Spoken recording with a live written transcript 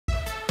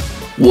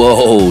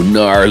Whoa,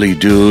 gnarly,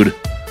 dude.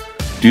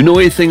 Do you know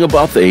anything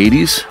about the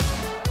 80s?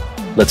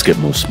 Let's get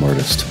most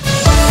smartest.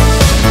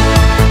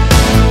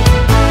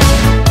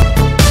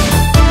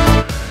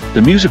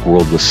 The music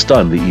world was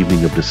stunned the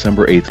evening of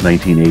December 8th,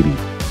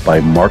 1980 by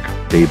Mark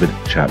David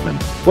Chapman.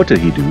 What did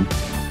he do?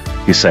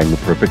 He sang the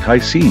perfect high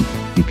C.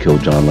 He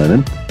killed John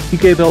Lennon. He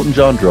gave Elton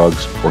John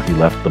drugs, or he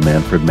left the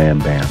Manfred Mann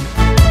Band.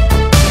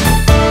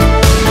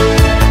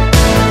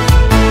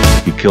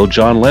 He killed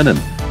John Lennon.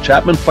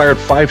 Chapman fired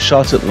 5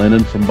 shots at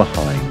Lennon from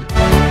behind.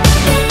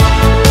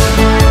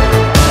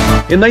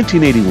 In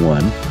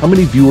 1981, how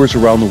many viewers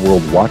around the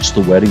world watched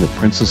the wedding of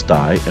Princess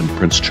Di and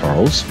Prince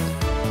Charles?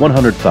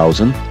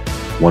 100,000,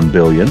 1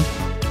 billion,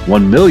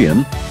 1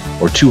 million,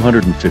 or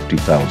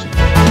 250,000?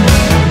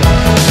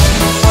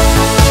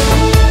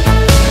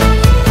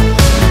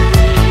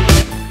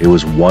 It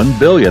was 1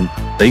 billion.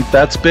 Think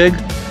that's big?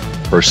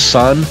 Her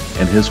son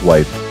and his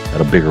wife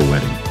had a bigger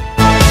wedding.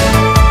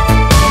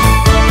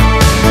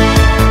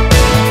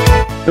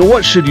 Now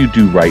what should you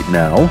do right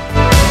now?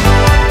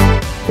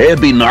 Hey,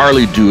 it'd be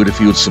gnarly, dude, if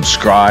you would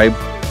subscribe,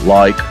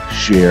 like,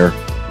 share,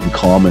 and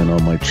comment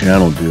on my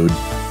channel, dude.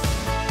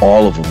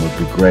 All of them would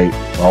be great.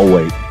 I'll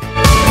wait.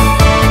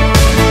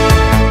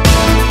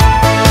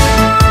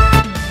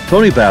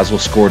 Toni Basil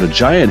scored a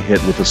giant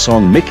hit with the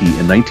song Mickey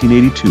in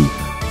 1982.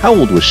 How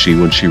old was she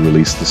when she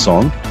released the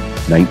song?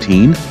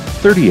 19,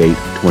 38,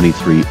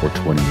 23, or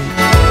 28?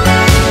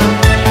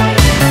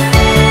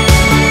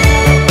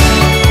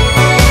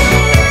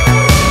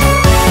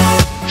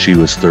 She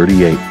was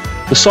 38.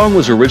 The song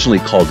was originally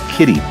called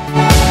Kitty.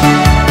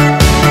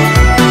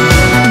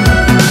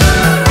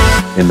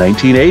 In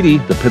 1980,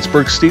 the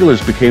Pittsburgh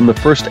Steelers became the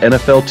first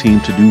NFL team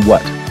to do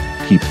what?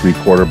 Keep 3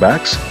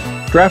 quarterbacks,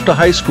 draft a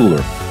high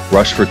schooler,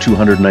 rush for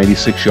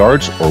 296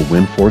 yards, or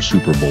win 4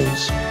 Super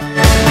Bowls.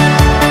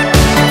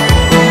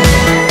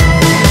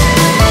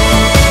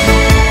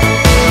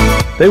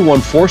 They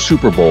won 4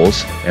 Super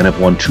Bowls and have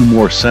won 2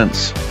 more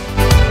since.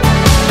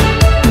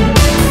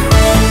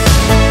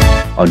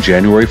 On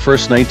January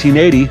 1st,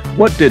 1980,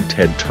 what did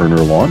Ted Turner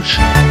launch?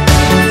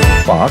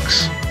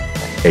 Fox,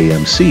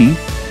 AMC,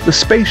 the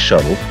Space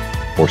Shuttle,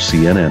 or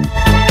CNN?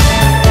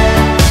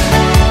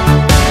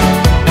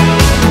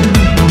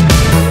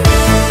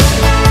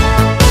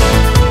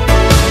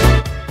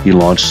 He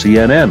launched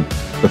CNN,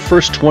 the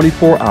first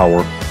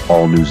 24-hour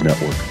all-news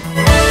network.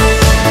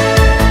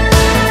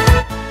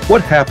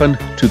 What happened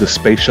to the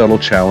Space Shuttle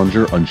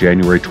Challenger on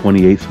January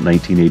 28th,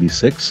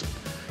 1986?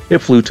 It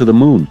flew to the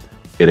moon.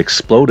 It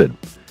exploded.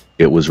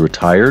 It was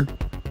retired.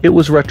 It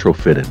was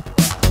retrofitted.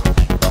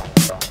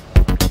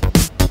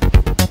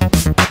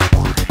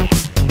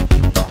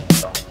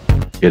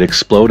 It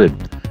exploded.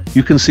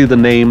 You can see the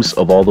names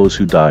of all those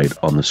who died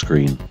on the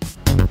screen.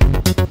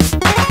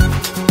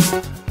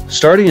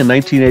 Starting in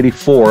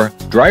 1984,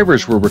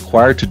 drivers were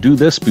required to do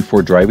this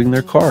before driving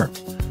their car.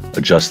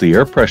 Adjust the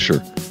air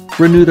pressure,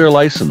 renew their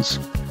license,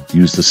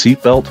 use the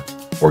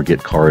seatbelt, or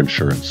get car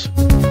insurance.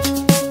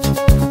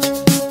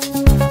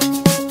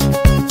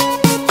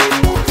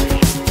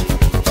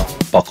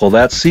 Buckle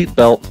that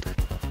seatbelt.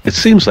 It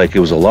seems like it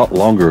was a lot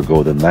longer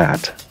ago than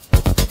that.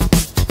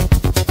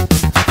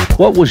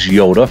 What was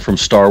Yoda from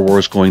Star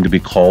Wars going to be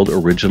called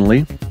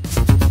originally?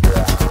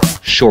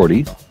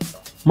 Shorty,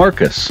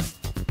 Marcus,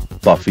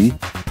 Buffy,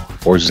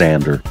 or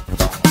Xander?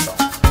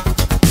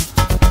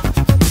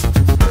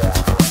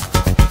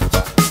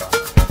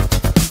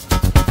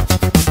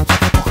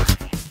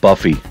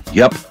 Buffy.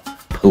 Yep,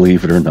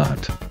 believe it or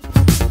not.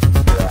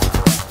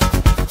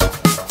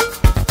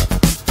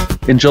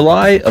 In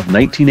July of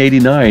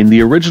 1989,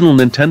 the original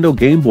Nintendo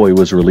Game Boy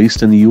was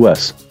released in the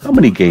US. How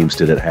many games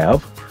did it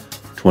have?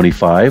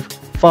 25,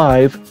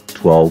 5,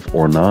 12,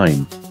 or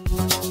 9?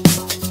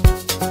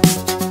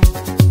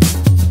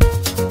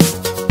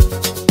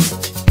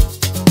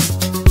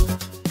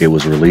 It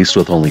was released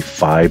with only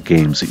 5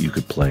 games that you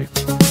could play.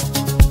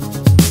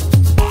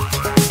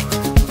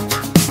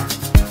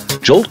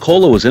 Jolt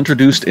Cola was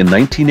introduced in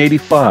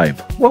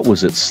 1985. What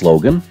was its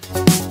slogan?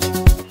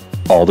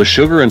 All the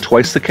sugar and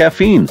twice the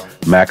caffeine.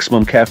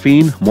 Maximum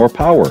caffeine, more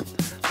power.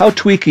 How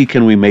tweaky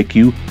can we make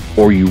you,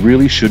 or you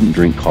really shouldn't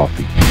drink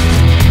coffee?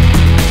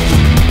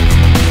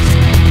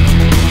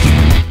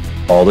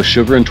 All the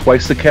sugar and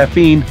twice the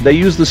caffeine. They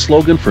used the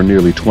slogan for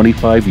nearly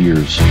 25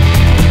 years.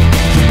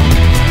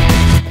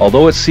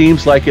 Although it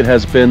seems like it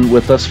has been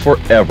with us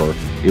forever,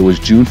 it was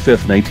June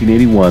 5th,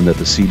 1981 that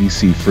the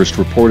CDC first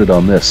reported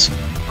on this: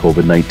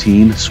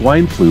 COVID-19,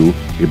 swine flu,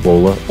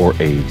 Ebola, or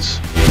AIDS.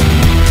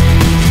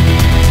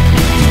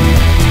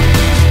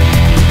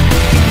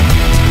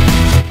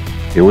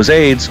 It was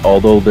AIDS.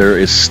 Although there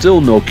is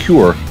still no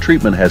cure,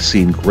 treatment has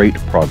seen great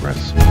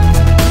progress.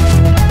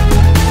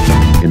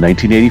 In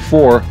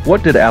 1984,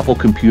 what did Apple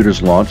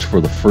computers launch for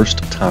the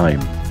first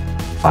time?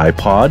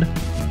 iPod,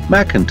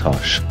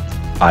 Macintosh,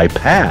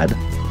 iPad,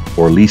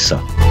 or Lisa?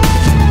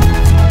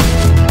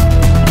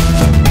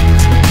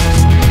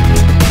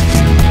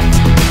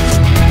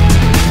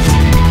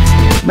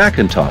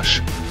 Macintosh.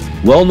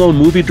 Well-known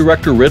movie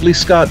director Ridley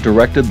Scott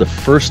directed the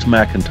first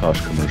Macintosh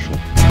commercial.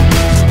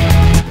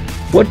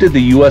 What did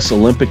the U.S.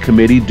 Olympic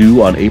Committee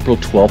do on April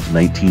 12,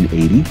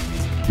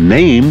 1980?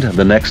 Named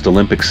the next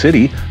Olympic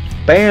city,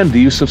 banned the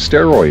use of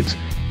steroids,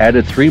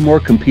 added 3 more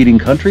competing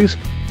countries,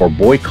 or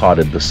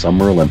boycotted the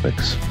Summer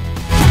Olympics.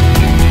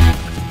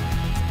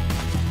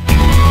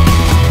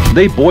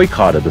 They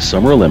boycotted the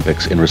Summer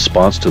Olympics in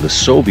response to the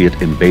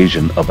Soviet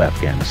invasion of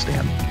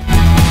Afghanistan.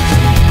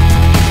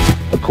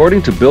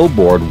 According to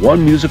Billboard,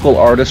 one musical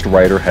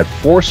artist-writer had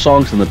 4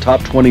 songs in the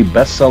top 20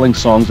 best-selling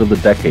songs of the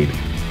decade.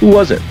 Who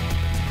was it?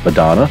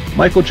 Madonna,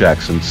 Michael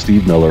Jackson,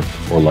 Steve Miller,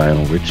 or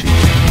Lionel Richie?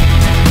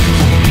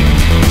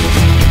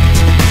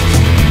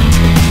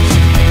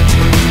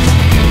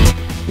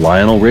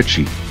 Lionel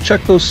Richie.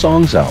 Check those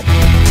songs out.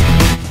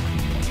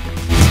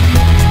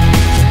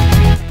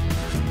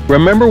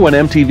 Remember when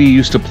MTV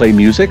used to play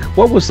music?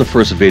 What was the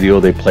first video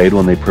they played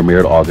when they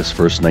premiered August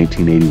 1st,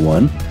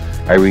 1981?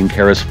 Irene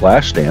Cara's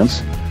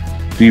Flashdance.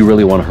 Do You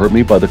Really Want to Hurt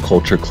Me by the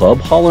Culture Club?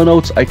 Hall &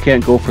 Oates' I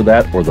Can't Go For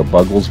That, or the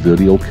Buggles'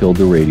 Video Killed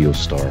the Radio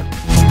Star?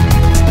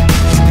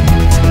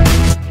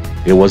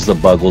 It was the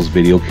Buggles'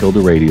 Video Killed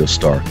the Radio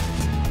Star.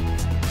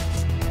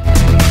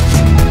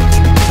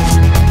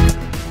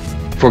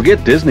 Forget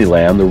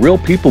Disneyland, the real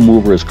people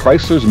mover is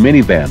Chrysler's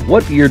minivan.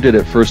 What year did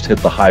it first hit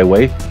the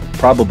highway?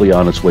 Probably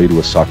on its way to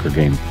a soccer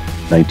game.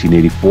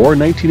 1984,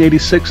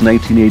 1986,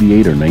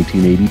 1988, or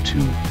 1982.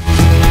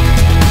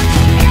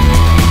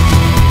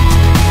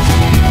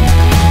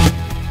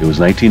 It was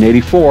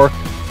 1984.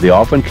 They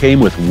often came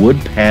with wood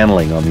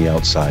paneling on the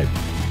outside.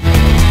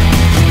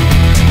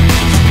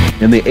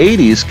 In the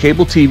 80s,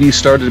 cable TV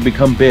started to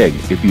become big.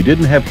 If you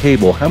didn't have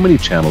cable, how many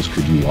channels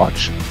could you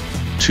watch?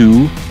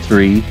 2,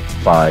 3,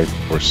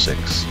 5, or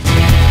 6.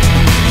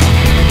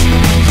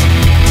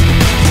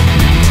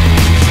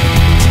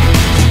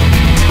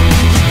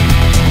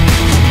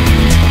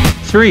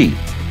 3.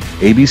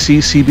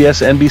 ABC,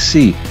 CBS,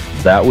 NBC.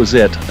 That was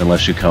it,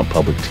 unless you count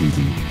public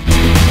TV.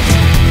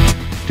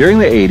 During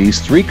the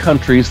 80s, 3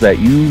 countries that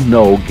you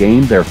know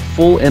gained their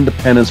full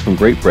independence from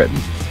Great Britain.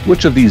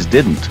 Which of these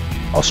didn't?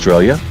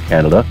 Australia,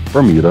 Canada,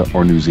 Bermuda,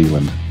 or New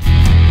Zealand?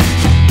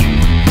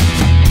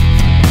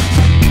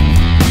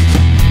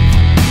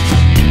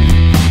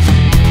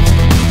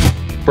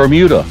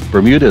 Bermuda.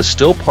 Bermuda is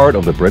still part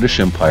of the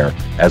British Empire,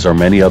 as are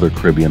many other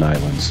Caribbean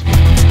islands.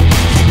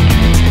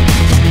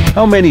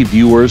 How many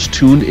viewers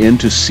tuned in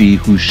to see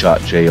Who Shot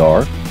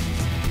JR?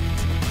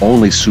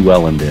 Only Sue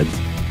Ellen did.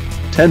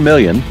 10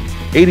 million,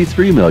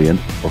 83 million,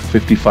 or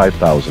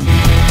 55,000.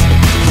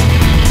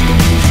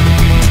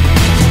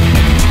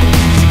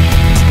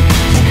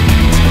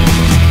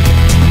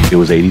 It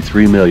was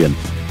 83 million.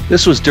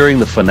 This was during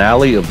the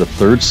finale of the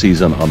 3rd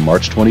season on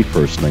March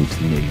 21st,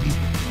 1980.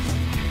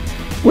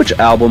 Which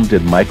album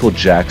did Michael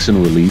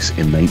Jackson release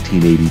in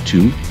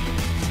 1982?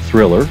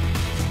 Thriller,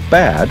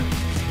 Bad,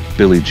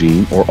 Billie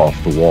Jean, or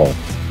Off the Wall?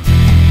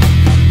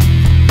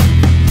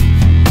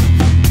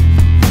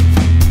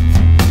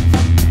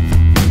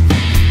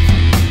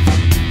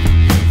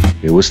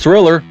 It was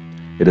Thriller.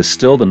 It is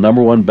still the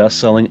 #1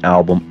 best-selling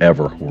album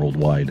ever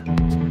worldwide.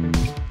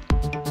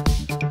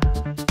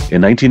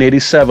 In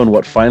 1987,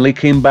 what finally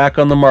came back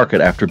on the market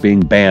after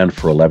being banned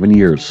for 11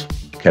 years?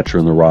 Catcher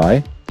in the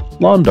Rye,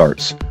 Lawn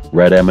Darts,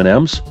 Red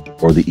M&Ms,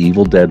 or the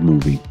Evil Dead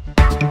movie?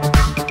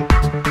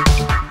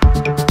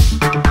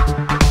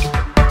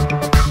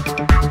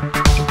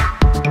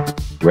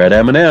 Red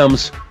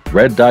M&Ms.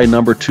 Red dye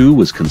 #2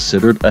 was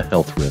considered a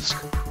health risk.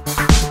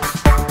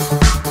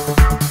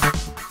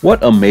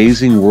 What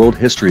amazing world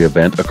history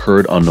event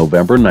occurred on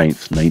November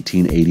 9th,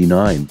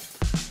 1989?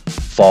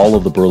 Fall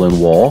of the Berlin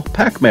Wall,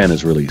 Pac-Man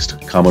is released,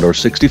 Commodore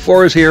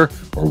 64 is here,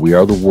 or We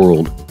Are the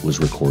World was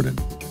recorded.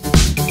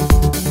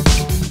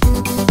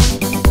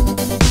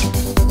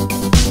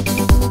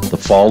 The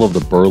fall of the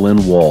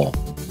Berlin Wall.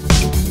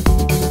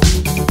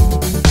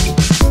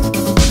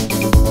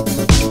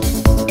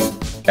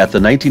 At the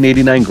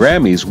 1989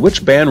 Grammys,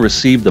 which band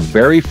received the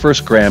very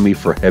first Grammy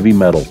for heavy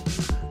metal?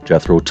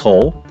 Jethro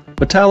Tull,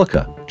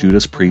 Metallica,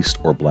 Judas Priest,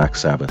 or Black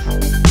Sabbath?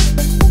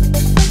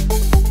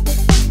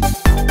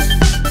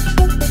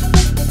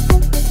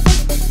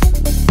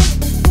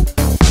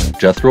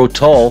 Jethro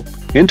Tull.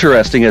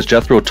 Interesting, as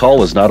Jethro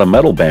Tull is not a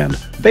metal band.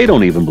 They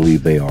don't even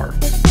believe they are.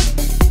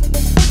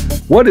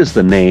 What is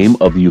the name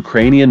of the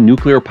Ukrainian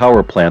nuclear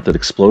power plant that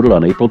exploded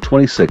on April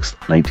 26,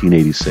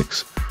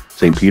 1986?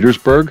 St.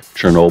 Petersburg,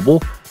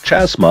 Chernobyl,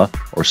 Chasma,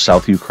 or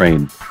South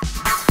Ukraine?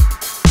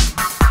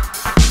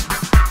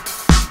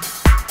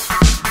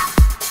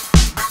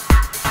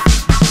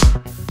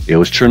 It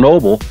was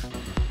Chernobyl.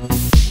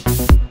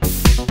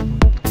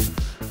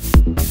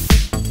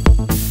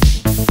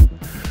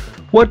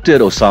 What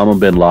did Osama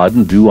bin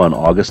Laden do on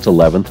August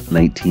 11,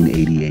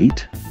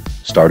 1988?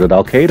 Started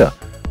Al-Qaeda,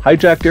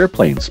 hijacked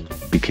airplanes,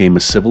 became a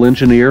civil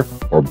engineer,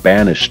 or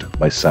banished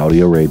by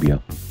Saudi Arabia?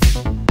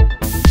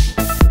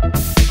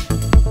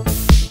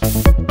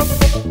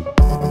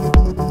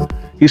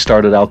 He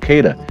started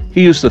Al-Qaeda.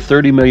 He used the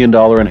 $30 million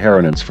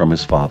inheritance from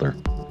his father.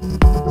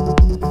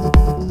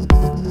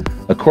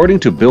 According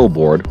According to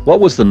Billboard, what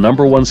was the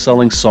 #1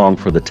 selling song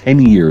for the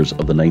 10 years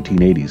of the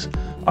 1980s?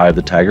 Eye of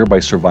the Tiger by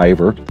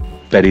Survivor,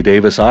 Betty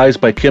Davis Eyes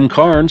by Kim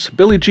Carnes,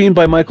 Billie Jean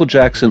by Michael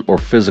Jackson, or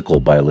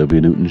Physical by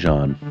Olivia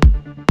Newton-John?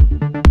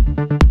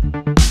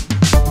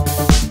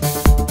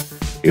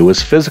 It was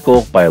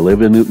Physical by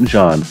Olivia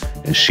Newton-John,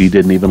 and she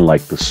didn't even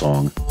like the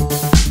song.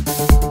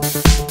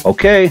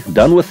 Okay,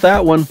 done with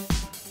that one.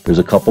 There's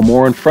a couple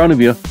more in front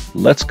of you.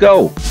 Let's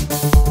go.